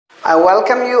I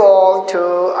welcome you all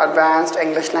to Advanced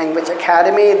English Language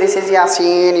Academy. This is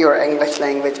Yasin, your English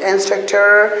language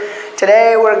instructor.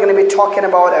 Today we're going to be talking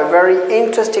about a very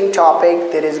interesting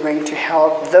topic that is going to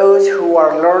help those who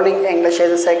are learning English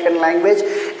as a second language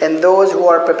and those who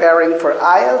are preparing for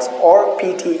IELTS or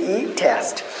PTE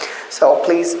test. So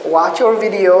please watch your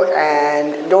video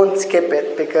and don't skip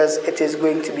it because it is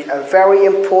going to be a very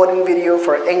important video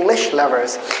for English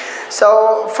lovers.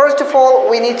 So first of all,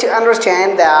 we need to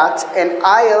understand that in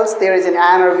IELTS there is an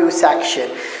interview section.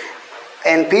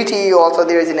 In PTE also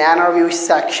there is an interview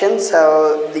section.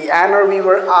 So the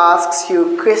interviewer asks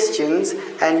you questions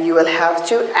and you will have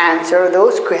to answer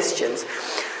those questions.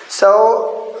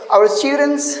 So our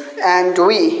students and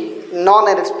we,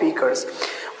 non-native speakers,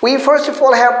 we first of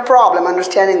all have problem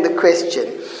understanding the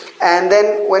question. And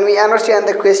then when we understand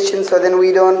the question, so then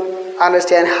we don't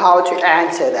understand how to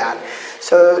answer that.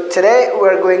 So today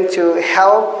we're going to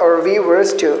help our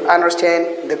viewers to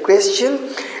understand the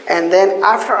question, and then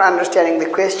after understanding the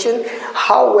question,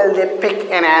 how will they pick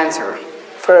an answer?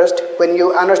 First, when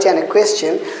you understand a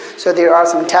question, so there are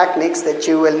some techniques that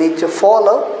you will need to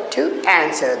follow to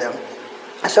answer them.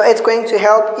 So it's going to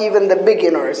help even the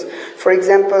beginners. For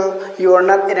example, you are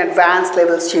not an advanced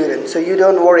level student, so you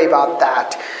don't worry about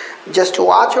that. Just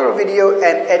watch our video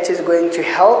and it is going to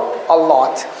help a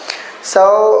lot.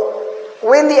 So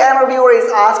when the interviewer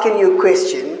is asking you a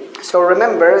question, so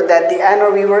remember that the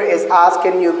interviewer is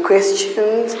asking you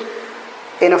questions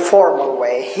in a formal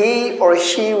way. He or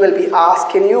she will be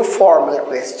asking you formal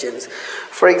questions.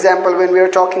 For example, when we are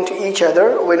talking to each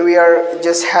other, when we are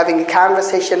just having a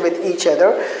conversation with each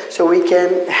other, so we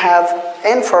can have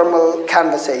informal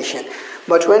conversation.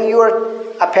 But when you are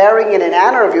appearing in an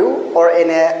interview or in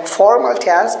a formal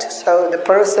test, so the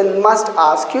person must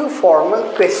ask you formal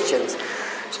questions.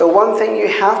 So one thing you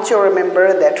have to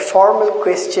remember that formal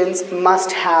questions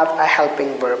must have a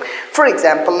helping verb. For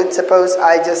example, let's suppose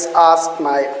I just asked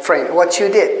my friend what you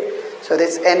did. So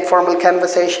this informal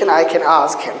conversation I can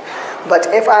ask him. But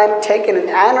if I'm taking an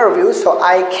interview, so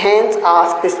I can't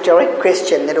ask this direct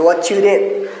question that what you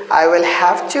did. I will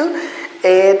have to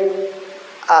add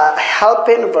a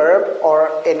helping verb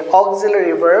or an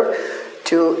auxiliary verb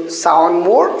to sound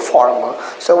more formal.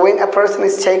 So when a person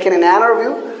is taking an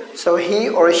interview, so he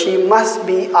or she must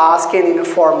be asking in a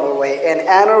formal way. An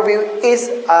interview is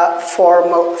a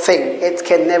formal thing. It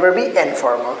can never be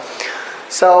informal.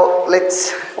 So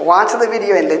let's watch the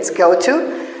video and let's go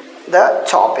to the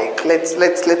topic. Let's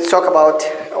talk about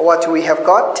what we have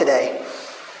got today.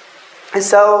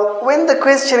 So when the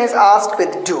question is asked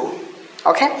with do,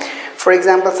 okay? For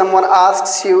example, someone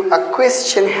asks you a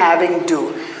question having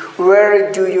do.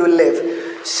 Where do you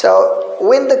live? So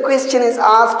when the question is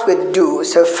asked with do,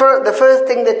 so the first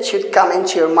thing that should come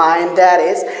into your mind, that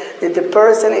is that the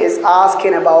person is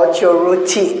asking about your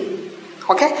routine.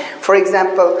 Okay? For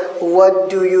example, what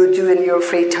do you do in your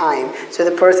free time? So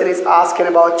the person is asking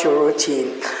about your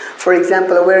routine. For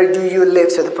example, where do you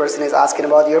live? So the person is asking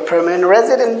about your permanent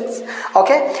residence.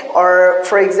 Okay? Or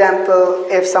for example,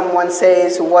 if someone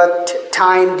says, what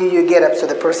time do you get up? So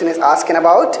the person is asking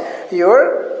about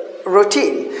your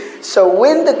routine. So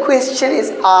when the question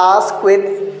is asked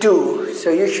with do,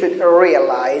 so you should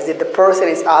realize that the person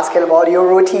is asking about your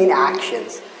routine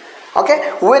actions.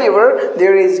 Okay? Whenever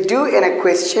there is do in a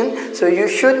question, so you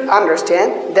should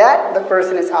understand that the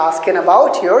person is asking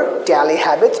about your daily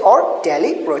habits or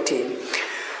daily routine.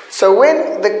 So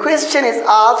when the question is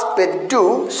asked with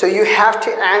do, so you have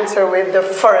to answer with the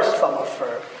first form of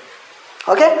verb.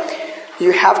 Okay?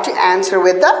 You have to answer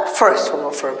with the first form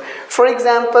of verb. For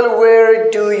example, where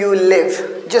do you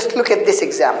live? Just look at this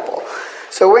example.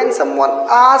 So when someone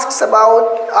asks a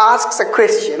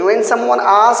question,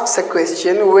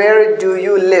 where do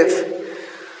you live?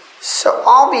 So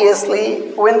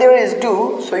obviously, when there is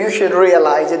do, so you should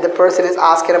realize that the person is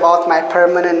asking about my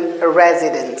permanent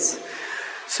residence.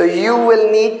 So you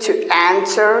will need to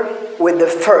answer with the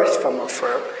first form of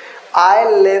verb. I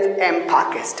live in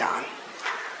Pakistan.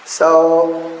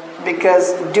 So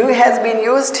because do has been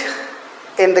used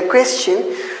in the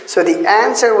question, so the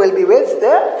answer will be with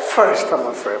the first form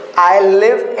of verb. I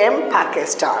live in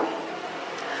Pakistan.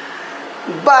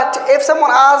 But if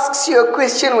someone asks you a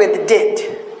question with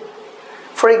did,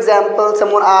 for example,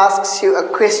 someone asks you a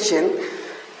question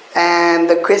and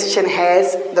the question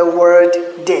has the word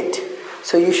did.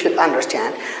 So you should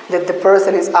understand that the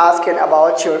person is asking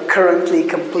about your currently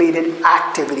completed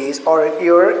activities or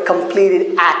your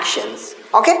completed actions.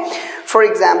 Okay? For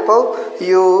example,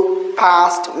 you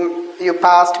passed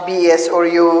BS or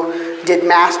you did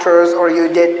masters or you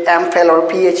did MPhil or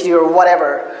PhD or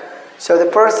whatever. So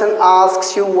the person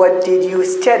asks you, what did you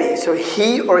study? So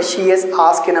he or she is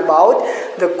asking about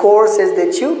the courses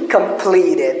that you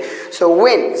completed. So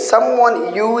when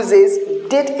someone uses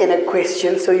did in a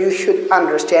question, so you should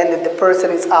understand that the person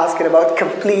is asking about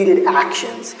completed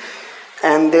actions.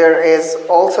 And there is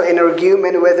also an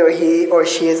argument whether he or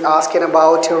she is asking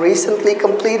about recently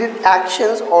completed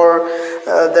actions or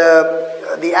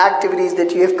the activities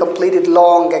that you have completed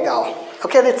long ago.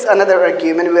 Okay, that's another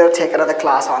argument. We'll take another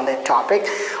class on that topic.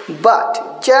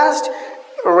 But just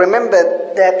remember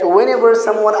that whenever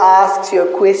someone asks you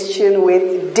a question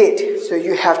with did, so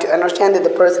you have to understand that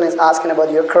the person is asking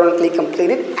about your currently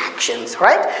completed actions,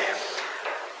 right?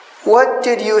 What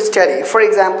did you study? For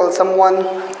example, someone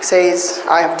says,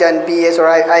 I have done BS, or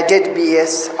I did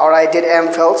BS, or I did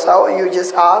MPhil. So you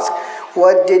just ask,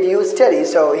 what did you study?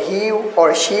 So he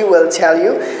or she will tell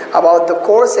you about the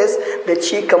courses that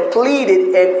she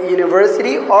completed in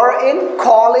university or in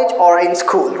college or in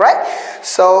school, right?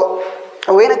 So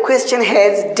when a question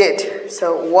has did,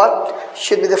 so what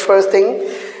should be the first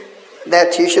thing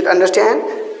that you should understand?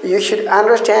 You should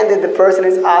understand that the person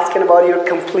is asking about your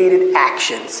completed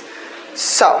actions.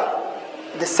 So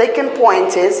the second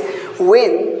point is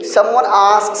when someone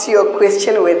asks you a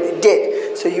question with did,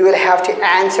 so you will have to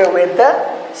answer with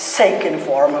the second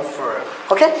form of verb.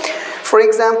 Okay? For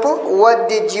example, what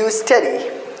did you study?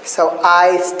 So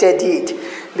I studied,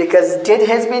 because did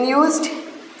has been used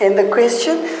in the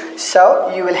question,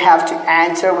 so you will have to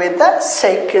answer with the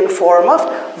second form of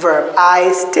verb.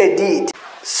 I studied.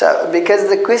 So because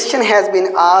the question has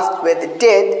been asked with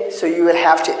did, so you will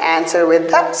have to answer with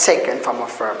the second form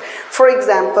of verb. For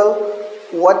example,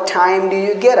 what time do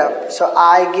you get up? So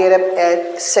I get up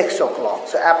at 6 o'clock.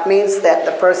 So that means that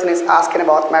the person is asking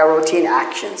about my routine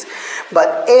actions.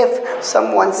 But if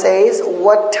someone says,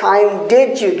 what time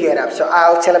did you get up? So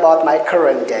I'll tell about my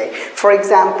current day. For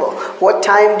example, what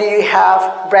time do you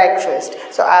have breakfast?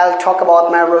 So I'll talk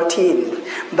about my routine.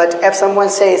 But if someone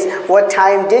says, what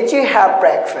time did you have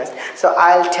breakfast? So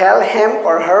I'll tell him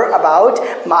or her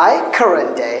about my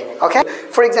current day. Okay?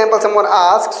 For example, someone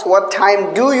asks, what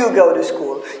time do you go to school?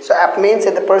 So that means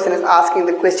that the person is asking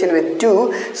the question with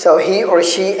do. So he or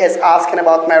she is asking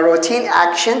about my routine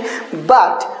action.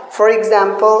 But for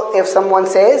example, if someone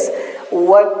says,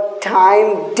 what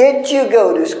time did you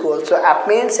go to school? So that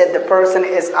means that the person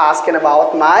is asking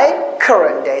about my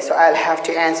current day. So I'll have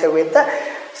to answer with the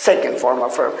second form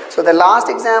of verb. So the last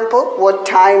example, what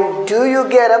time do you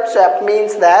get up? So that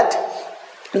means that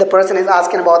the person is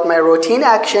asking about my routine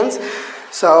actions.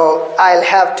 So I'll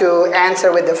have to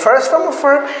answer with the first form of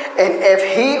verb. And if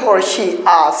he or she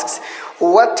asks,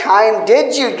 what time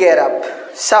did you get up?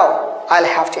 So I'll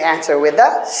have to answer with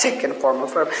the second form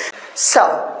of verb.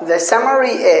 So the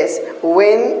summary is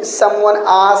when someone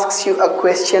asks you a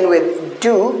question with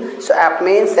do, so that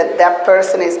means that that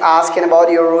person is asking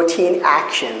about your routine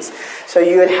actions. So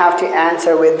you will have to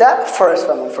answer with the first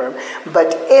form of verb.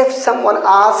 But if someone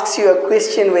asks you a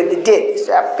question with did, so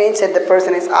that means that the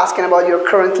person is asking about your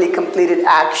currently completed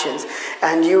actions,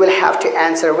 and you will have to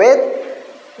answer with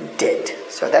did.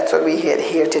 So that's what we had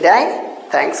here today.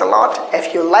 Thanks a lot.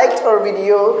 If you liked our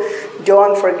video,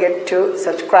 don't forget to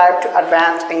subscribe to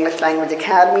Advanced English Language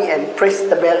Academy and press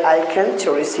the bell icon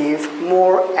to receive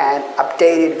more and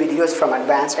updated videos from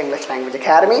Advanced English Language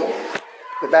Academy.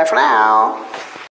 Goodbye for now.